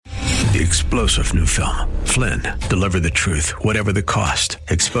The explosive new film, Flynn, deliver the truth, whatever the cost,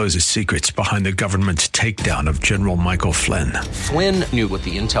 exposes secrets behind the government's takedown of General Michael Flynn. Flynn knew what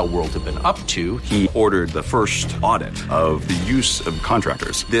the intel world had been up to. He ordered the first audit of the use of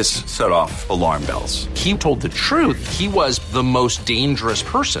contractors. This set off alarm bells. He told the truth. He was the most dangerous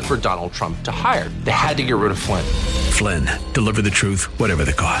person for Donald Trump to hire. They had to get rid of Flynn. Flynn, deliver the truth, whatever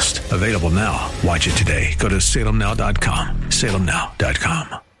the cost. Available now. Watch it today. Go to salemnow.com.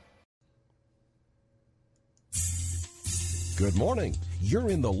 salemnow.com. Good morning.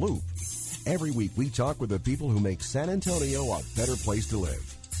 You're in the loop. Every week we talk with the people who make San Antonio a better place to live.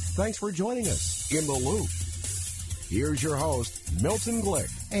 Thanks for joining us in the loop. Here's your host, Milton Glick.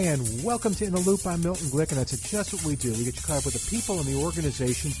 And welcome to In the Loop. I'm Milton Glick, and that's just what we do. We get you caught up with the people and the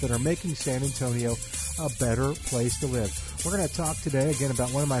organizations that are making San Antonio a better place to live. We're going to talk today, again,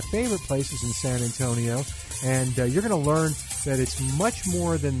 about one of my favorite places in San Antonio, and you're going to learn that it's much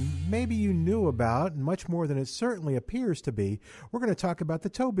more than maybe you knew about, and much more than it certainly appears to be. We're going to talk about the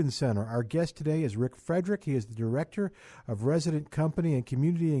Tobin Center. Our guest today is Rick Frederick. He is the Director of Resident Company and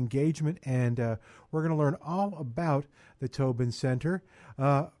Community Engagement, and we're going to learn all about the Tobin Center.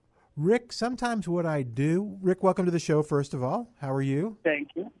 Rick, sometimes what I do... Rick, welcome to the show, first of all. How are you? Thank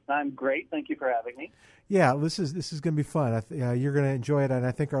you. I'm great. Thank you for having me. Yeah, this is going to be fun. You're going to enjoy it, and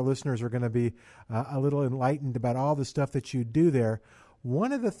I think our listeners are going to be a little enlightened about all the stuff that you do there.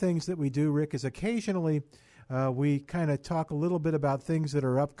 One of the things that we do, Rick, is occasionally we kind of talk a little bit about things that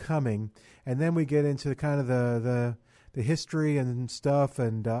are upcoming, and then we get into kind of the history and stuff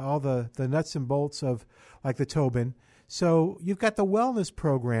and all the nuts and bolts of, like, the Tobin. So you've got the wellness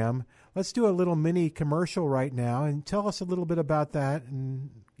program. Let's do a little mini commercial right now and tell us a little bit about that. And,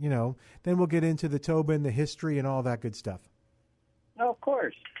 then we'll get into the Tobin, the history, and all that good stuff. Oh, of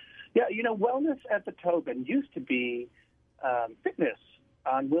course. Yeah, wellness at the Tobin used to be fitness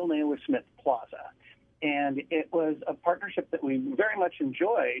on Will Naylor Smith Plaza. And it was a partnership that we very much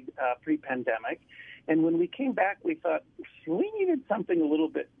enjoyed pre-pandemic. And when we came back, we thought we needed something a little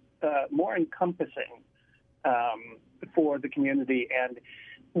bit more encompassing for the community. And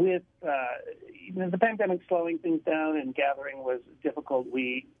with the pandemic slowing things down and gathering was difficult,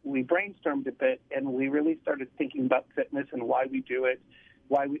 we brainstormed a bit, and we really started thinking about fitness and why we do it,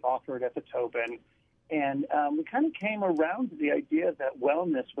 why we offer it at the Tobin. And we kind of came around to the idea that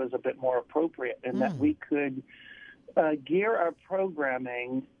wellness was a bit more appropriate and that we could gear our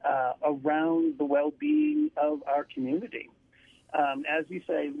programming around the well-being of our community. As you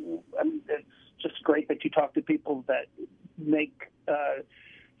say, it's just great that you talk to people that make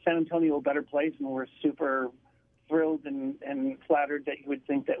San Antonio a better place, and we're super thrilled and flattered that you would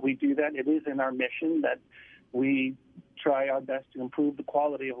think that we do that. It is in our mission that we try our best to improve the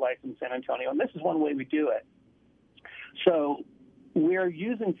quality of life in San Antonio, and this is one way we do it. So we're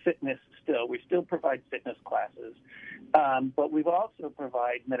using fitness still. We still provide fitness classes, but we've also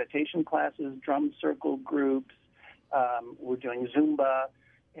provide meditation classes, drum circle groups. We're doing Zumba,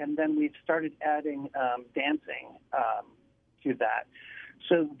 and then we've started adding dancing to that.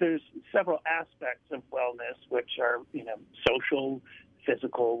 So there's several aspects of wellness, which are, social,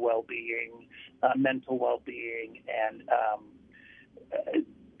 physical well-being, mental well-being, and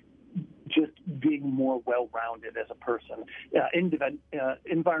just being more well-rounded as a person.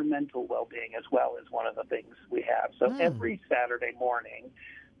 Environmental well-being as well is one of the things we have. So every Saturday morning,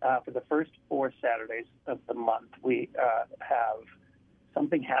 for the first 4 Saturdays of the month, we have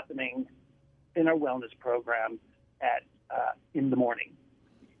something happening in our wellness program in the morning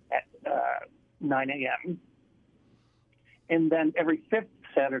at 9 a.m. And then every 5th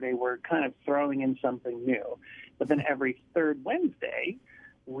Saturday, we're kind of throwing in something new. But then every 3rd Wednesday,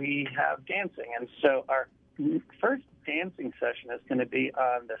 we have dancing. And so our first dancing session is going to be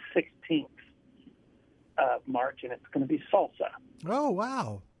on the 16th of March, and it's going to be salsa. Oh,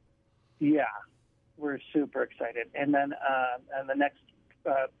 wow. Yeah, we're super excited. And then the next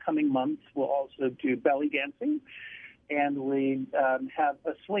coming months, we'll also do belly dancing, and we have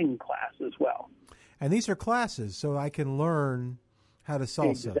a swing class as well. And these are classes, so I can learn how to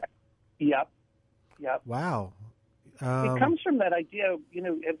salsa. Exactly. Yep. Wow. It comes from that idea,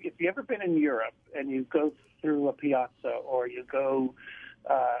 if you've ever been in Europe and you go through a piazza or you go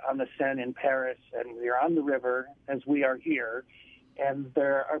on the Seine in Paris and you're on the river, as we are here, and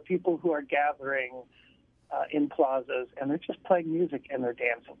there are people who are gathering in plazas, and they're just playing music and they're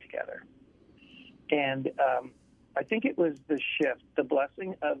dancing together. And I think it was the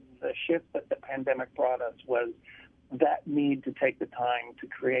blessing of the shift that the pandemic brought us was that need to take the time to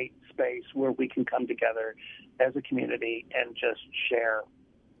create space where we can come together as a community and just share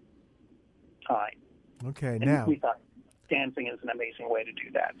time. Okay, and now. We thought dancing is an amazing way to do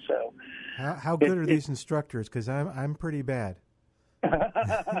that. So, how good are these instructors? Because I'm pretty bad.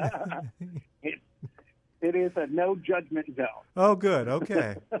 It is a no judgment zone. Oh, good.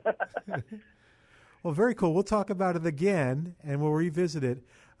 Okay. Well, very cool. We'll talk about it again, and we'll revisit it.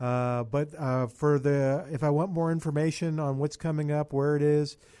 But if I want more information on what's coming up, where it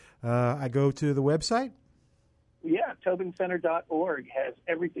is, I go to the website? Yeah, tobincenter.org has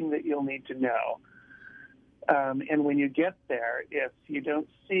everything that you'll need to know. And when you get there, if you don't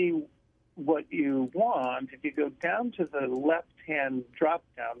see what you want, if you go down to the left-hand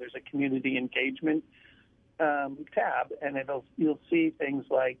drop-down, there's a community engagement tab, and you'll see things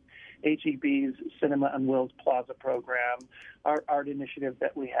like HEB's Cinema on Wills Plaza program, our art initiative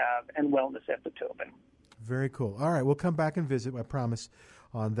that we have, and Wellness at the Tobin. Very cool. All right, we'll come back and visit, I promise,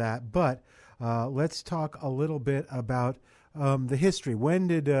 on that. But let's talk a little bit about the history. When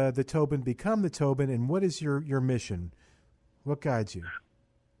did the Tobin become the Tobin, and what is your mission? What guides you?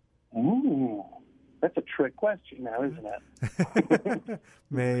 Ooh, that's a trick question now, isn't it?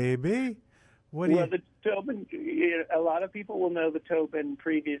 Maybe. The Tobin, a lot of people will know the Tobin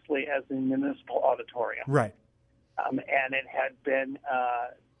previously as the municipal auditorium. Right. And it had been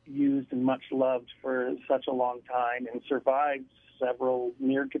used and much loved for such a long time and survived several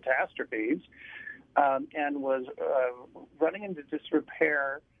near catastrophes and was running into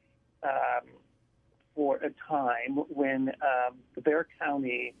disrepair for a time when the Bexar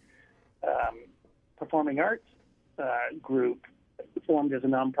County Performing Arts group formed as a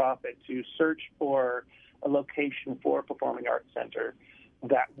nonprofit to search for a location for a performing arts center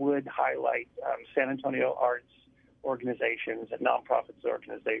that would highlight San Antonio arts organizations and nonprofits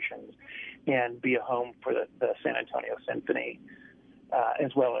organizations and be a home for the San Antonio Symphony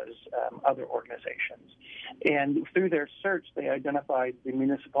as well as other organizations. And through their search, they identified the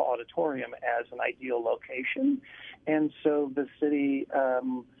municipal auditorium as an ideal location. And so the city,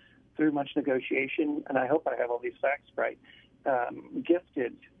 through much negotiation, and I hope I have all these facts right,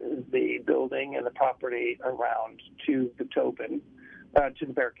 gifted the building and the property around to the Tobin, to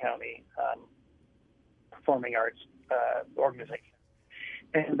the Bexar County Performing Arts organization.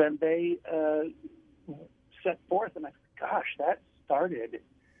 And then they set forth, and I thought, gosh, that started,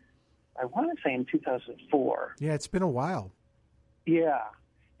 I want to say in 2004. Yeah, it's been a while. Yeah,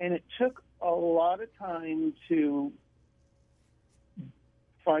 and it took a lot of time to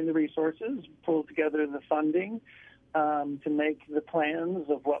find the resources, pull together the funding, to make the plans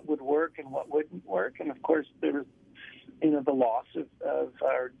of what would work and what wouldn't work. And, of course, there was, the loss of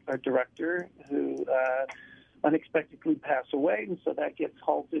our director who unexpectedly passed away, and so that gets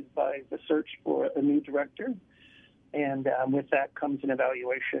halted by the search for a new director. And with that comes an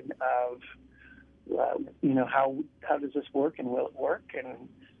evaluation of, how does this work and will it work? And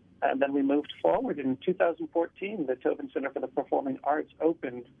then we moved forward. In 2014, the Tobin Center for the Performing Arts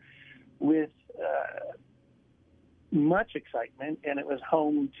opened with much excitement, and it was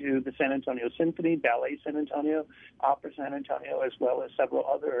home to the San Antonio Symphony, Ballet San Antonio, Opera San Antonio, as well as several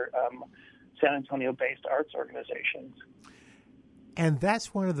other San Antonio-based arts organizations. And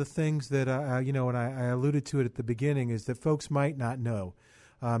that's one of the things that, and I alluded to it at the beginning, is that folks might not know.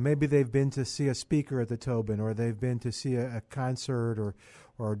 Maybe they've been to see a speaker at the Tobin, or they've been to see a concert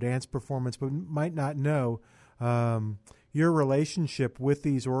or a dance performance, but might not know your relationship with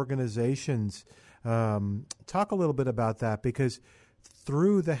these organizations. Talk a little bit about that, because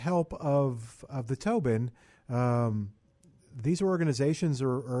through the help of the Tobin, these organizations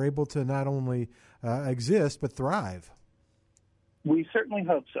are able to not only exist but thrive. We certainly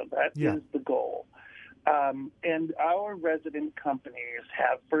hope so. That is the goal. And our resident companies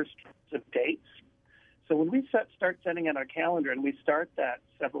have first of dates. So when we start setting out our calendar, and we start that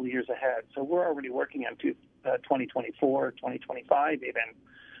several years ahead, so we're already working on 2024, 2025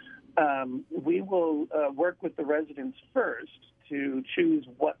 even, we will work with the residents first to choose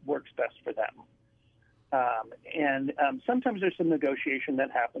what works best for them. And sometimes there's some negotiation that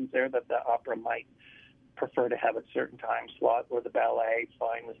happens there that the opera might prefer to have a certain time slot, or the ballet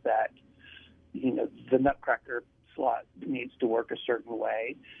finds that, the Nutcracker slot needs to work a certain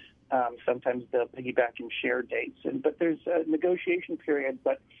way. Sometimes they'll piggyback and share dates, but there's a negotiation period,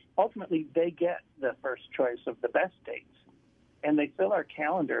 but ultimately they get the first choice of the best dates. And they fill our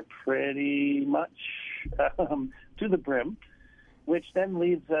calendar pretty much to the brim, which then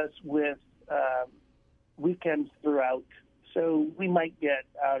leaves us with weekends throughout. So we might get,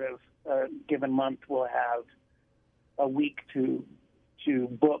 out of a given month, we'll have a week to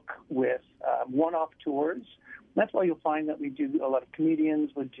book with one-off tours. That's why you'll find that we do a lot of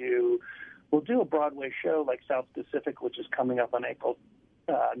comedians. We'll do a Broadway show like South Pacific, which is coming up on April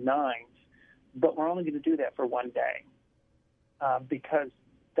 9th, but we're only going to do that for one day. because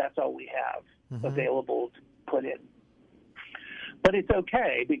that's all we have available to put in. But it's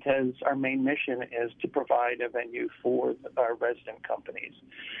okay because our main mission is to provide a venue for our resident companies.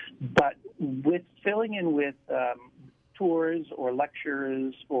 But with filling in with tours or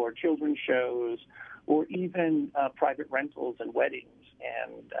lectures or children's shows or even private rentals and weddings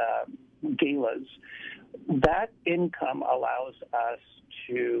and galas, that income allows us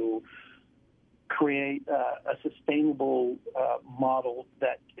to create a sustainable model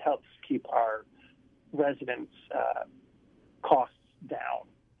that helps keep our residents' costs down.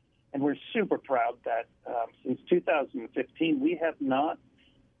 And we're super proud that since 2015, we have not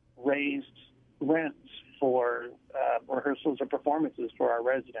raised rents for rehearsals or performances for our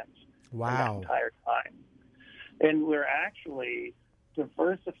residents for that entire time. And we're actually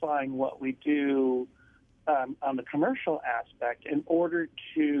diversifying what we do on the commercial aspect in order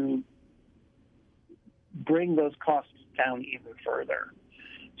to bring those costs down even further.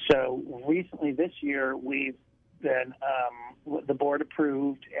 So recently this year, we've been the board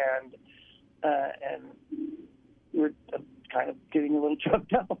approved, and we're kind of getting a little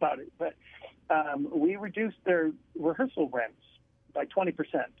choked up about it, but we reduced their rehearsal rents by 20%,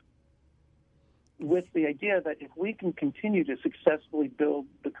 with the idea that if we can continue to successfully build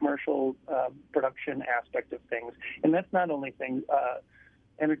the commercial production aspect of things, and that's not only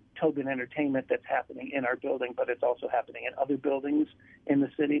Tobin Entertainment that's happening in our building, but it's also happening in other buildings in the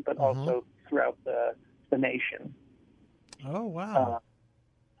city, but also throughout the nation. Oh, wow.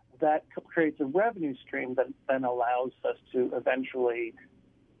 That creates a revenue stream that then allows us to eventually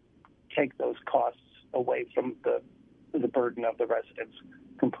take those costs away from the burden of the residents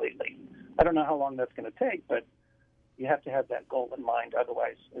completely. I don't know how long that's going to take, but you have to have that goal in mind.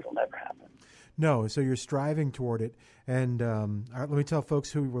 Otherwise, it'll never happen. No, so you're striving toward it. And let me tell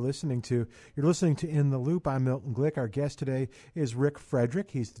folks who we're listening to. You're listening to In the Loop. I'm Milton Glick. Our guest today is Rick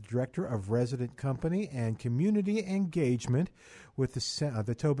Frederick. He's the Director of Resident Company and Community Engagement with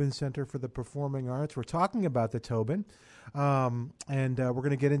the Tobin Center for the Performing Arts. We're talking about the Tobin, and we're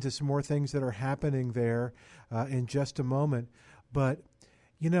going to get into some more things that are happening there in just a moment. But,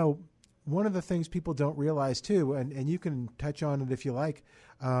 you know, one of the things people don't realize, too, and you can touch on it if you like,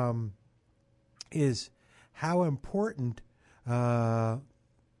 is how important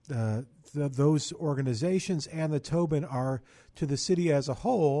those organizations and the Tobin are to the city as a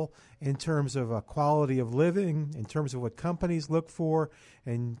whole in terms of quality of living, in terms of what companies look for,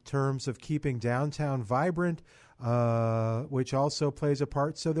 in terms of keeping downtown vibrant, which also plays a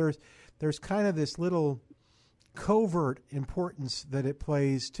part. So there's kind of this little covert importance that it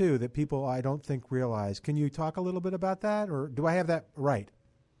plays, too, that people, I don't think, realize. Can you talk a little bit about that, or do I have that right?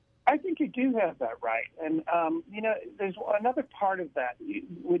 I think you do have that right. And, there's another part of that.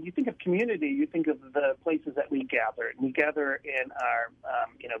 When you think of community, you think of the places that we gather. And we gather in our,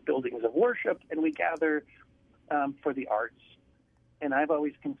 buildings of worship, and we gather for the arts. And I've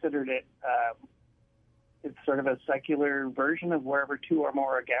always considered it, it's sort of a secular version of wherever two or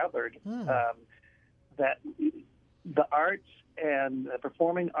more are gathered, that the arts and the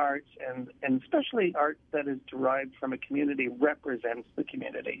performing arts and especially art that is derived from a community represents the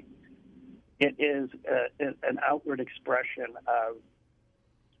community. It is an outward expression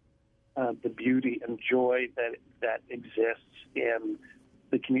of the beauty and joy that exists in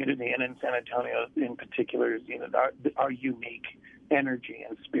the community, and in San Antonio in particular, our unique energy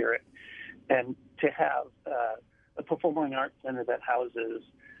and spirit. And to have a performing arts center that houses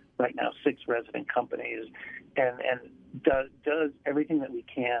right now 6 resident companies and does everything that we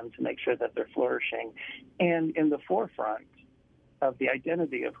can to make sure that they're flourishing and in the forefront of the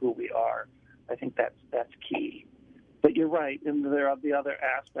identity of who we are, I think that's key. But you're right, and there are the other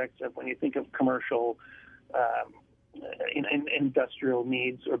aspects of when you think of commercial industrial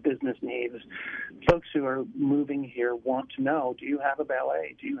needs or business needs. Folks who are moving here want to know, do you have a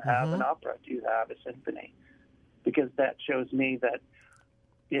ballet? Do you have an opera? Do you have a symphony? Because that shows me that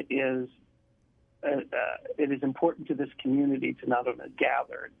it is important to this community to not only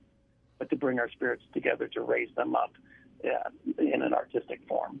gather, but to bring our spirits together to raise them up in an artistic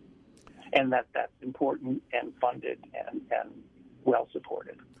form. And that's important and funded and well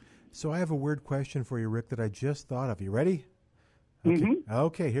supported. So I have a weird question for you, Rick, that I just thought of. You ready? Okay.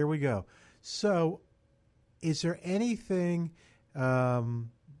 Okay, here we go. So is there anything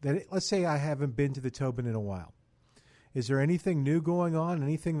let's say I haven't been to the Tobin in a while. Is there anything new going on?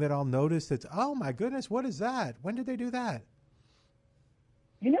 Anything that I'll notice that's, oh, my goodness, what is that? When did they do that?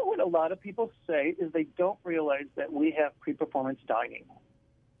 You know what a lot of people say is they don't realize that we have pre-performance dining.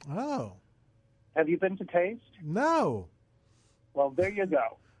 Oh. Have you been to Taste? No. Well, there you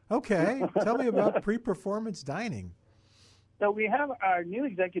go. Okay. Tell me about pre-performance dining. So we have our new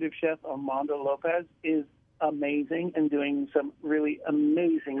executive chef, Armando Lopez, is amazing and doing some really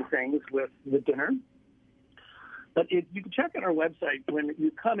amazing things with the dinner. But if you can check on our website when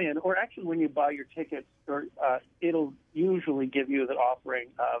you come in, or actually when you buy your tickets, or it'll usually give you the offering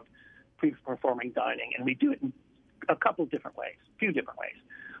of pre-performing dining. And we do it in a few different ways.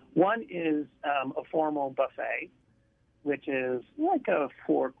 One is a formal buffet, which is like a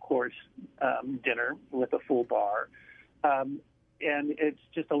 4-course dinner with a full bar. And it's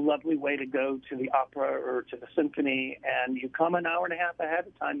just a lovely way to go to the opera or to the symphony, and you come an hour and a half ahead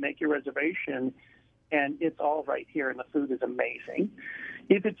of time, make your reservation, and it's all right here, and the food is amazing.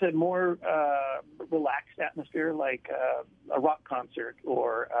 If it's a more relaxed atmosphere, like a rock concert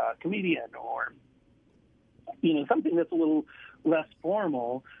or a comedian or, something that's a little less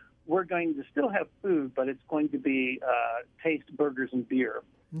formal, we're going to still have food, but it's going to be taste, burgers, and beer.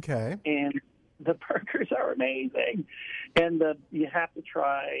 Okay. And the burgers are amazing. And you have to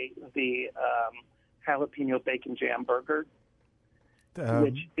try the jalapeno bacon jam burger.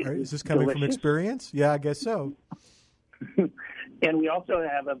 Which is this coming from experience? Yeah, I guess so. And we also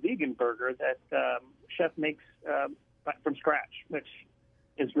have a vegan burger that chef makes from scratch, which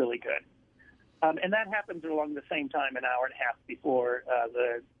is really good. And that happens along the same time, an hour and a half before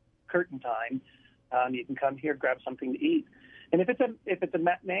the curtain time. You can come here, grab something to eat. And if it's a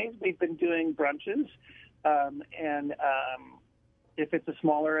matinee, we've been doing brunches. And if it's a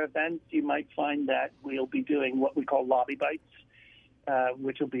smaller event, you might find that we'll be doing what we call lobby bites,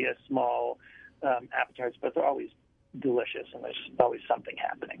 which will be a small appetizer, but they're always delicious, and there's always something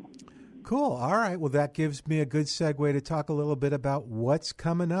happening. Cool. All right. Well, that gives me a good segue to talk a little bit about what's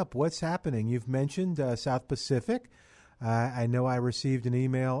coming up, what's happening. You've mentioned South Pacific. I know I received an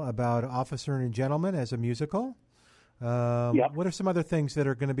email about Officer and Gentleman as a musical. Yep. What are some other things that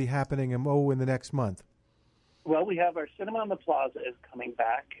are going to be happening in the next month? Well, we have our Cinema on the Plaza is coming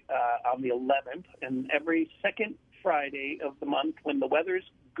back on the 11th, and every second Friday of the month when the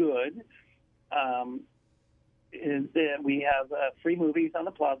weather's good, we have free movies on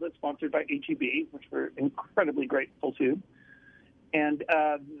the Plaza, sponsored by HEB, which we're incredibly grateful to. And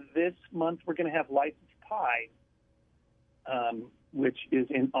this month we're going to have Life of Pi, which is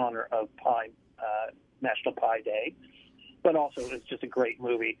in honor of Pi, National Pie Day, but also it's just a great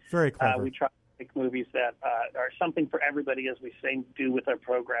movie. Very clever. We try to make movies that are something for everybody, as we do with our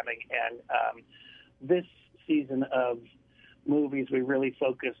programming. And this season of movies, we really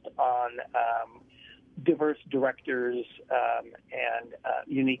focused on diverse directors and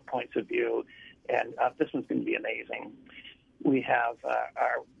unique points of view, and this one's going to be amazing. We have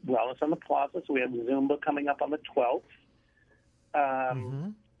our Wellness on the Plaza, so we have Zumba coming up on the 12th.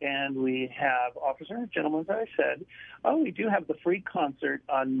 And we have Officer and Gentleman, as I said. We do have the free concert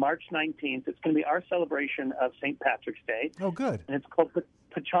on March 19th. It's going to be our celebration of St. Patrick's Day. Oh, good. And it's called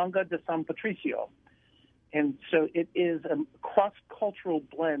Pachanga de San Patricio. And so it is a cross-cultural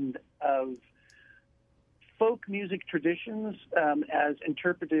blend of folk music traditions as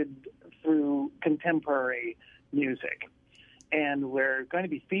interpreted through contemporary music. And we're going to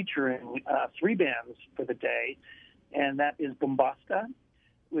be featuring 3 bands for the day, and that is Bombasta,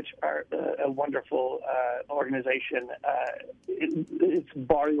 which are a wonderful organization. It's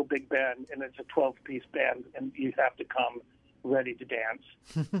Barrio Big Band, and it's a 12-piece band, and you have to come ready to dance.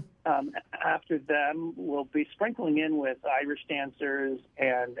 After them, we'll be sprinkling in with Irish dancers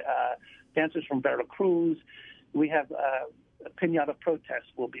and dancers from Veracruz. We have Pinata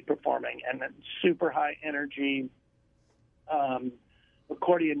Protest will be performing, and then super high energy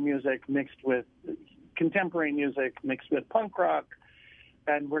accordion music mixed with contemporary music mixed with punk rock.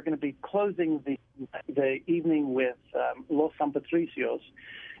 And we're going to be closing the evening with Los San Patricios.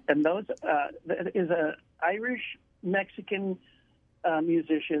 And those that is Irish Mexican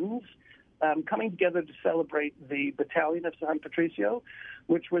musicians coming together to celebrate the Battalion of San Patricio,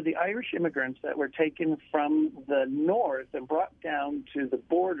 which were the Irish immigrants that were taken from the north and brought down to the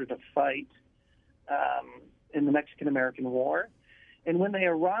border to fight in the Mexican-American War. And when they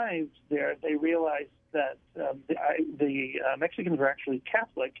arrived there, they realized that the Mexicans were actually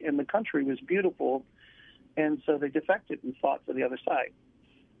Catholic, and the country was beautiful, and so they defected and fought for the other side.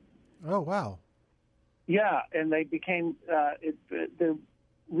 Oh, wow. Yeah, and they became they're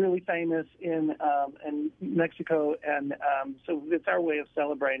really famous in Mexico, and so it's our way of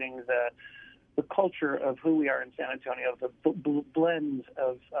celebrating the culture of who we are in San Antonio, the blends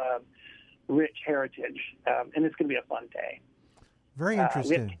of rich heritage, and it's going to be a fun day. Very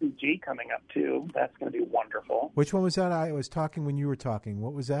interesting. We have Kenny G coming up, too. That's going to be wonderful. Which one was that? I was talking when you were talking.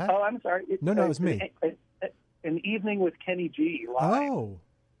 What was that? Oh, I'm sorry. No, it was me. An evening with Kenny G live. Oh.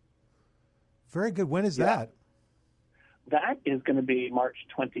 Very good. When is that? that is going to be March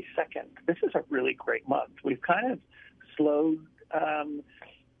 22nd. This is a really great month. We've kind of slowed a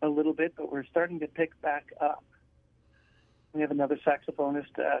little bit, but we're starting to pick back up. We have another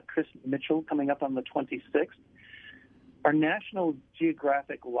saxophonist, Chris Mitchell, coming up on the 26th. Our National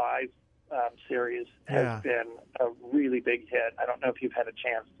Geographic Live series has been a really big hit. I don't know if you've had a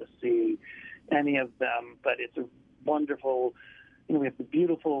chance to see any of them, but it's a wonderful, we have the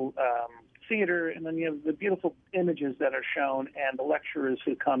beautiful theater, and then you have the beautiful images that are shown, and the lecturers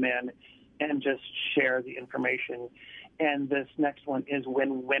who come in and just share the information. And this next one is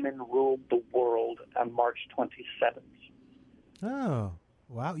When Women Ruled the World on March 27th. Oh,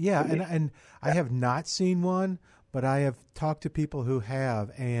 wow. Yeah, and I have not seen one, but I have talked to people who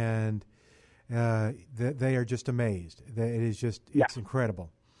have, and they are just amazed. It is just, it's incredible.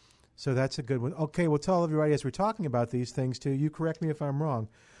 So that's a good one. Okay, we'll tell everybody as we're talking about these things, too. You correct me if I'm wrong,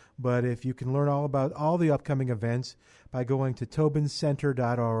 but if you can learn all about all the upcoming events by going to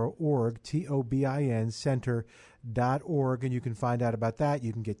tobincenter.org, Tobin center.org, and you can find out about that.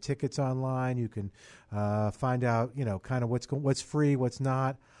 You can get tickets online. You can find out, kind of what's free, what's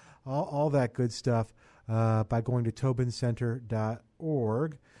not, all that good stuff by going to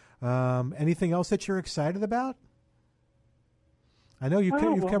tobincenter.org. Anything else that you're excited about? I know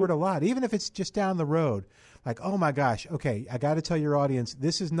you've covered a lot, even if it's just down the road. Like, oh my gosh, okay, I got to tell your audience,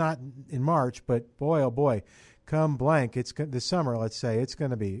 this is not in March, but boy, oh boy, come blank, it's this summer. Let's say it's going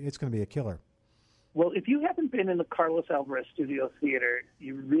to be a killer. Well, if you haven't been in the Carlos Alvarez Studio Theater,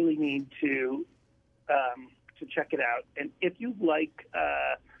 you really need to check it out. And if you like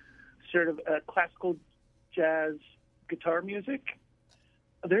sort of classical jazz guitar music,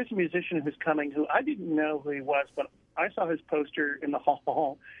 there's a musician who's coming who I didn't know who he was, but I saw his poster in the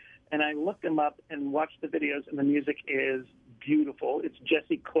hall, and I looked him up and watched the videos, and the music is beautiful. It's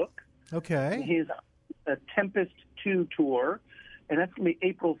Jesse Cook. Okay. He's a Tempest 2 tour, and that's going to be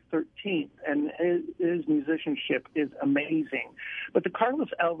April 13th, and his musicianship is amazing. But the Carlos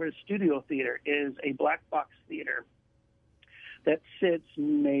Alvarez Studio Theater is a black box theater that sits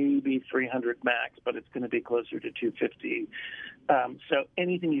maybe 300 max, but it's going to be closer to 250. So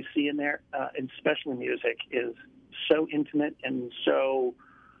anything you see in there, and especially music, is so intimate and so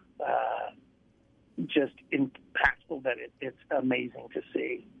just impactful that it's amazing to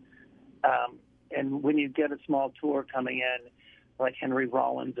see. And when you get a small tour coming in, like Henry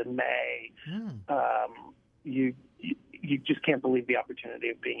Rollins in May, you just can't believe the opportunity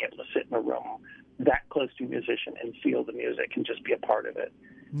of being able to sit in a room that close to a musician and feel the music and just be a part of it.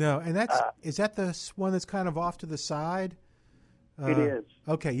 No, and is that the one that's kind of off to the side? It is.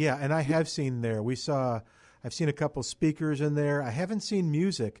 Okay, yeah, and I have seen there. I've seen a couple speakers in there. I haven't seen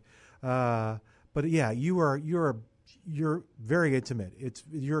music, but yeah, you're very intimate.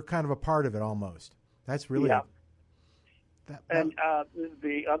 You're kind of a part of it almost. That's really And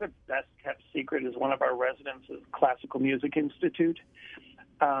the other best kept secret is one of our residents of Classical Music Institute,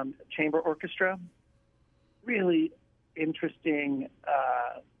 chamber orchestra. Really interesting.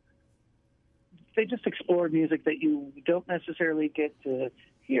 They just explore music that you don't necessarily get to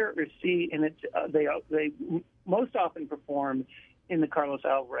hear or see, and they most often perform in the Carlos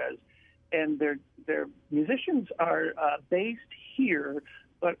Alvarez, and their musicians are based here,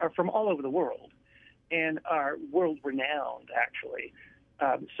 but are from all over the world, and are world renowned actually.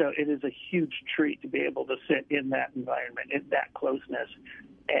 So it is a huge treat to be able to sit in that environment, in that closeness,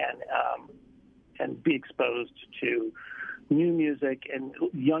 and be exposed to new music and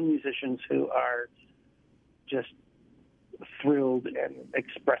young musicians who are just thrilled and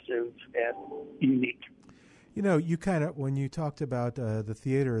expressive and unique. You kind of, when you talked about the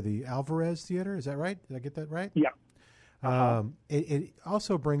theater, the Alvarez Theater, is that right? Did I get that right? Yeah. It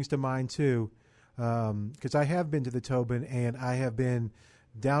also brings to mind, too, because I have been to the Tobin, and I have been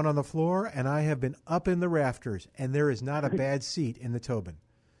down on the floor, and I have been up in the rafters, and there is not a bad seat in the Tobin.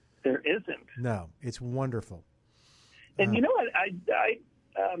 There isn't. No, it's wonderful. And you know what? I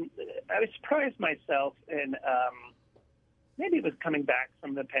was surprised myself, and maybe it was coming back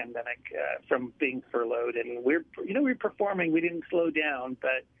from the pandemic, from being furloughed, and we're performing. We didn't slow down,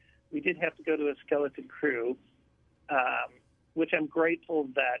 but we did have to go to a skeleton crew, which I'm grateful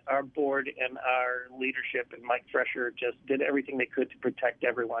that our board and our leadership and Mike Fresher just did everything they could to protect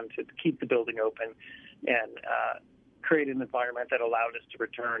everyone, to keep the building open, and create an environment that allowed us to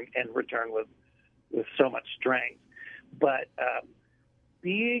return with so much strength. But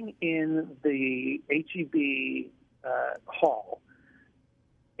being in the HEB hall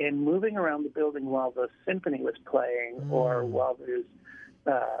and moving around the building while the symphony was playing, or while there's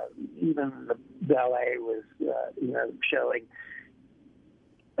even the ballet was showing,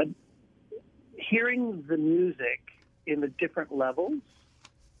 hearing the music in the different levels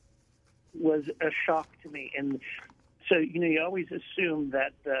was a shock to me. And so, you always assume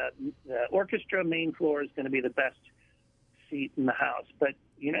that the orchestra main floor is going to be the best seat in the house. But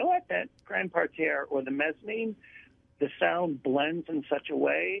you know what? That grand parterre or the mezzanine, the sound blends in such a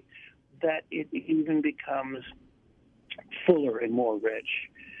way that it even becomes fuller and more rich.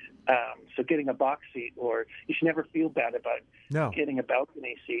 So getting a box seat, or you should never feel bad about getting a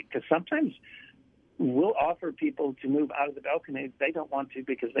balcony seat, because sometimes we'll offer people to move out of the balcony if they don't want to,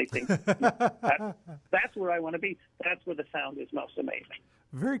 because they think that's where I want to be. That's where the sound is most amazing.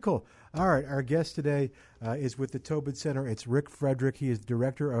 Very cool. All right, our guest today is with the Tobin Center. It's Rick Frederick. He is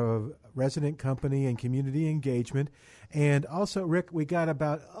Director of Resident Company and Community Engagement. And also, Rick, we got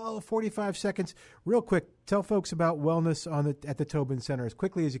about 45 seconds. Real quick, tell folks about wellness at the Tobin Center as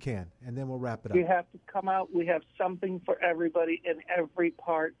quickly as you can, and then we'll wrap it up. You have to come out. We have something for everybody in every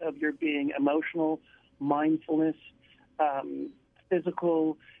part of your being: emotional, mindfulness,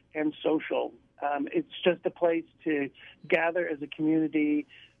 physical, and social. It's just a place to gather as a community,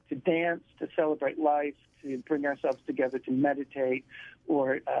 to dance, to celebrate life, to bring ourselves together, to meditate,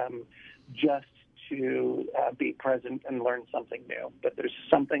 or just to be present and learn something new. But there's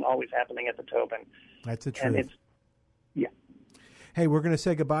something always happening at the Tobin. That's the truth. And yeah. Hey, we're going to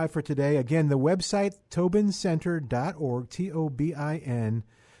say goodbye for today. Again, the website, tobincenter.org, Tobin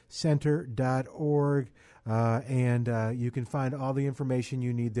center.org. And you can find all the information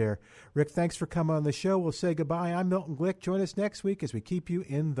you need there. Rick, thanks for coming on the show. We'll say goodbye. I'm Milton Glick. Join us next week as we keep you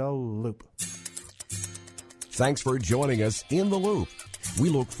in the loop. Thanks for joining us in the loop. We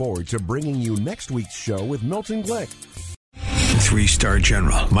look forward to bringing you next week's show with Milton Glick. 3-star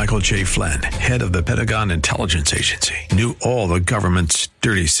General Michael J. Flynn, head of the Pentagon Intelligence Agency, knew all the government's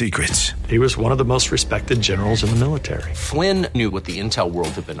dirty secrets. He was one of the most respected generals in the military. Flynn knew what the intel world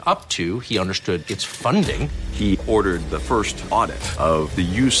had been up to. He understood its funding. He ordered the first audit of the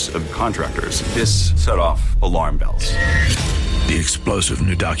use of contractors. This set off alarm bells. The explosive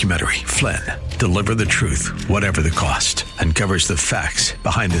new documentary, Flynn, Deliver the Truth, Whatever the Cost, uncovers the facts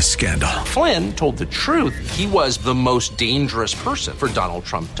behind this scandal. Flynn told the truth. He was the most dangerous person for Donald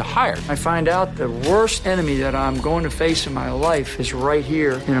Trump to hire. I find out the worst enemy that I'm going to face in my life is right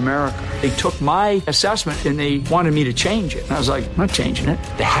here in America. They took my assessment and they wanted me to change it. And I was like, I'm not changing it.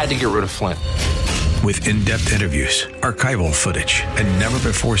 They had to get rid of Flynn. With in-depth interviews, archival footage, and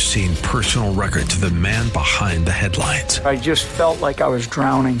never-before-seen personal records of the man behind the headlines. I just felt like I was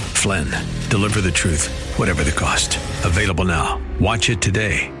drowning. Flynn, Deliver the Truth, Whatever the Cost. Available now. Watch it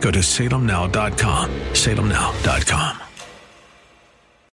today. Go to salemnow.com. salemnow.com.